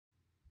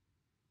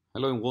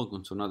Hello and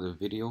welcome to another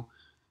video.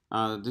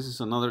 This is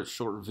another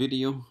short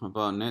video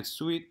about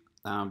NetSuite.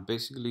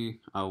 Basically,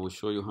 I will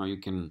show you how you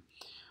can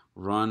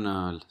run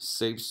a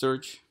save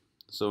search.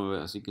 So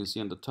as you can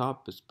see on the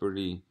top, it's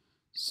pretty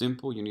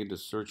simple. You need the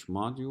search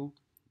module,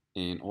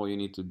 and all you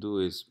need to do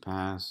is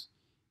pass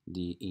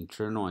the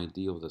internal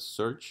ID of the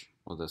search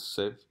or the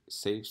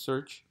save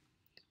search.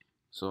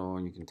 So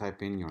you can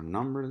type in your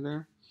number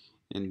there,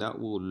 and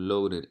that will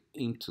load it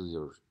into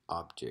your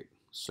object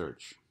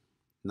search.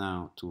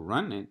 Now to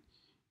run it,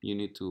 you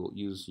need to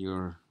use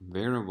your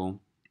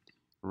variable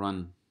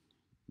run,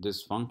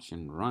 this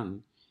function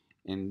run,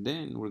 and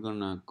then we're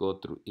gonna go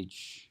through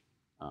each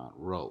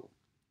row.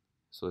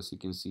 So as you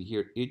can see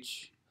here,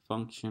 each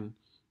function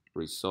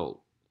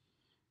result.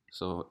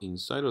 So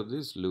inside of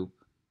this loop,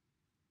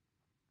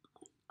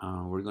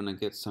 we're gonna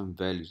get some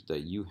values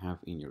that you have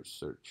in your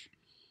search.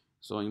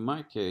 So in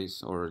my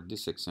case, or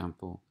this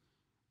example,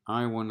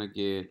 I wanna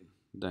get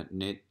that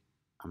net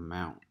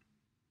amount.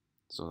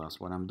 So that's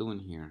what I'm doing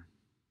here.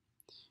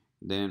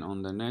 Then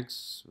on the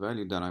next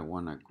value that I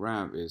want to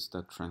grab is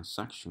the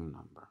transaction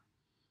number.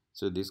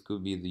 So this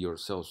could be your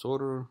sales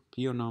order,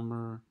 PO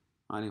number,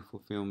 item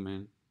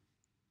fulfillment,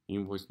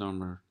 invoice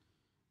number,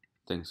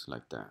 things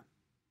like that.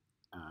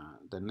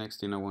 The next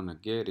thing I want to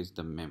get is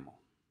the memo,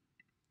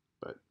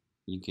 but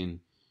you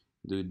can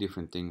do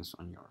different things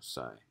on your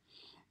side.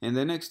 And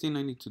the next thing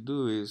I need to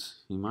do is,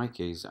 in my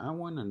case, I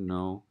want to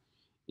know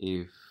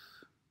if,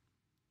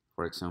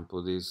 for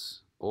example,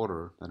 this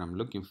order that I'm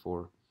looking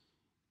for,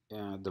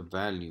 the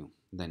value,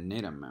 the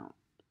net amount.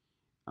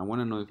 I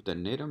want to know if the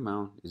net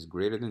amount is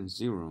greater than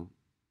 0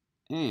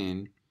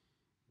 and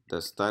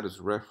the status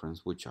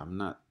reference, which I'm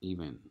not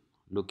even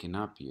looking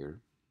up here,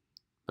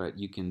 but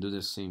you can do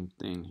the same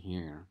thing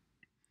here.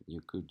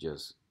 You could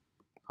just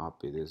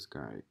copy this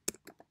guy,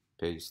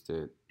 paste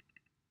it,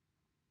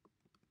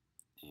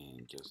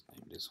 and just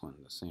name this one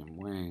the same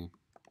way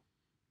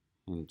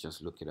and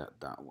just look it up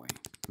that way.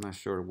 I'm not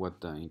sure what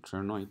the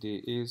internal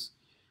ID is,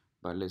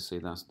 but let's say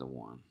that's the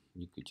one.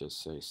 You could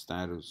just say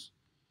status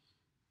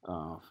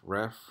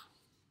ref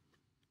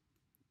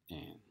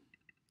and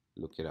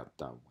look it up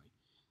that way.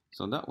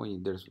 So that way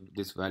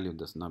this value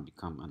does not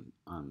become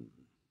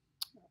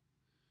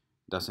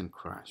doesn't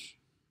crash.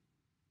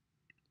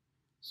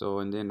 So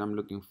and then I'm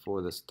looking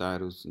for the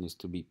status needs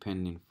to be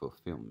pending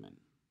fulfillment.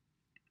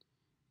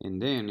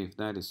 And then if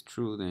that is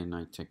true, then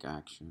I take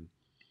action.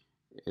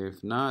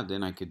 If not,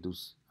 then I could do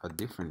a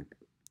different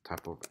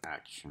type of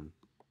action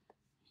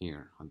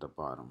here on the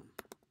bottom.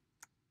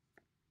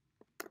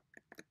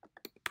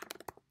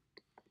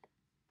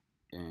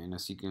 And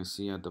as you can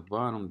see at the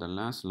bottom, the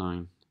last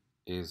line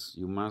is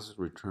you must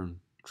return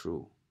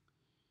true.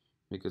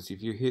 Because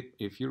if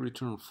you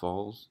return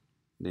false,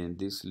 then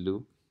this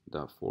loop,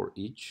 the for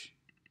each,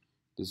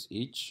 this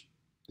each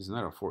is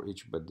not a for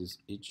each, but this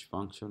each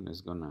function is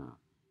gonna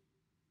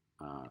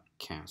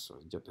cancel.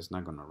 It's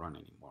not gonna run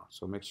anymore.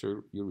 So make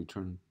sure you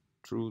return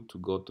true to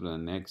go to the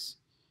next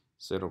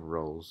set of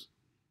rows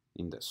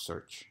in the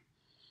search.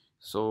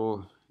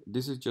 So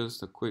this is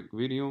just a quick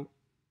video,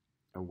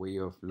 a way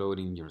of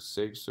loading your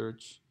save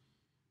search,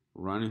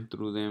 running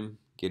through them,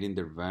 getting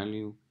their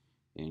value,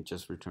 and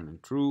just returning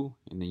true,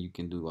 and then you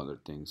can do other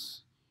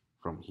things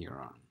from here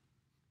on.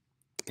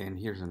 And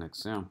here's an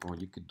example.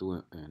 You could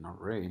do an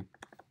array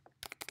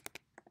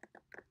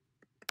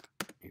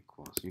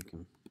equals,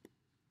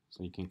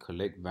 so you can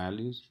collect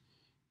values,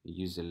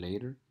 use it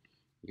later.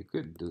 You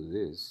could do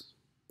this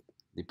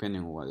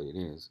depending on what it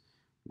is,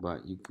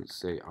 but you could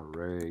say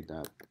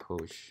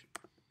array.push,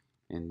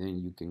 and then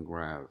you can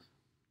grab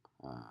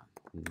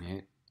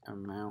net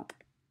amount.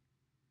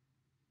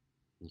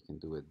 You can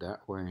do it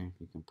that way.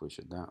 You can push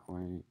it that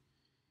way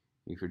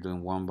if you're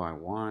doing one by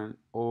one,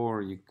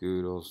 or you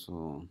could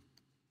also,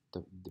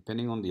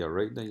 depending on the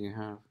array that you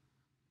have,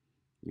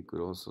 you could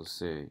also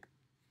say,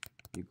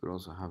 you could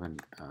also have an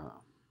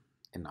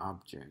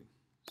object.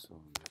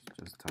 So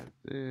let's just type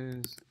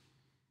this,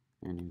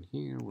 and in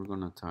here we're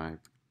gonna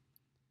type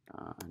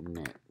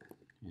net,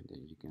 and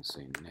then you can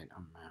say net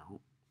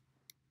amount.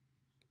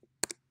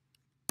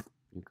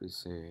 You could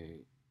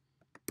say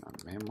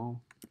a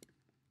memo.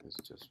 It's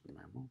just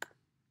memo,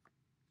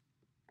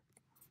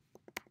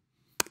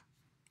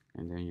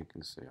 and then you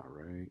can say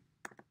array.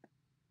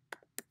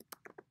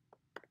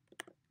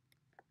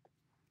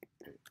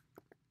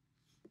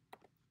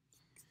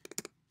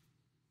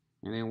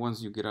 And then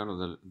once you get out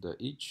of the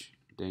each,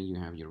 then you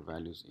have your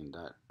values in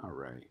that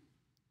array.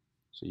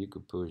 So you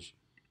could push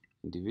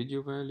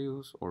individual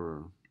values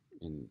or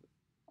in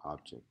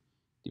object,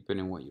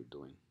 depending on what you're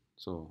doing.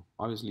 So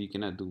obviously you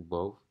cannot do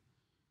both.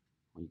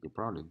 Well, you could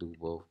probably do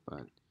both,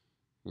 but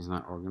it's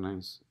not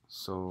organized.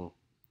 So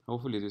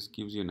hopefully this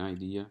gives you an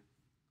idea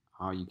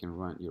how you can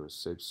run your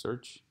save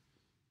search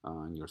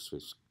in your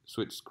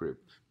Suite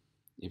script.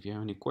 If you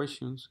have any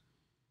questions,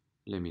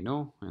 let me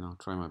know, and I'll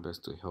try my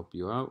best to help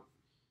you out.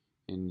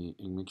 And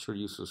make sure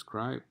you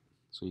subscribe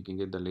so you can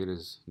get the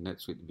latest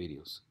NetSuite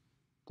videos.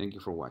 Thank you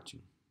for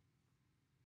watching.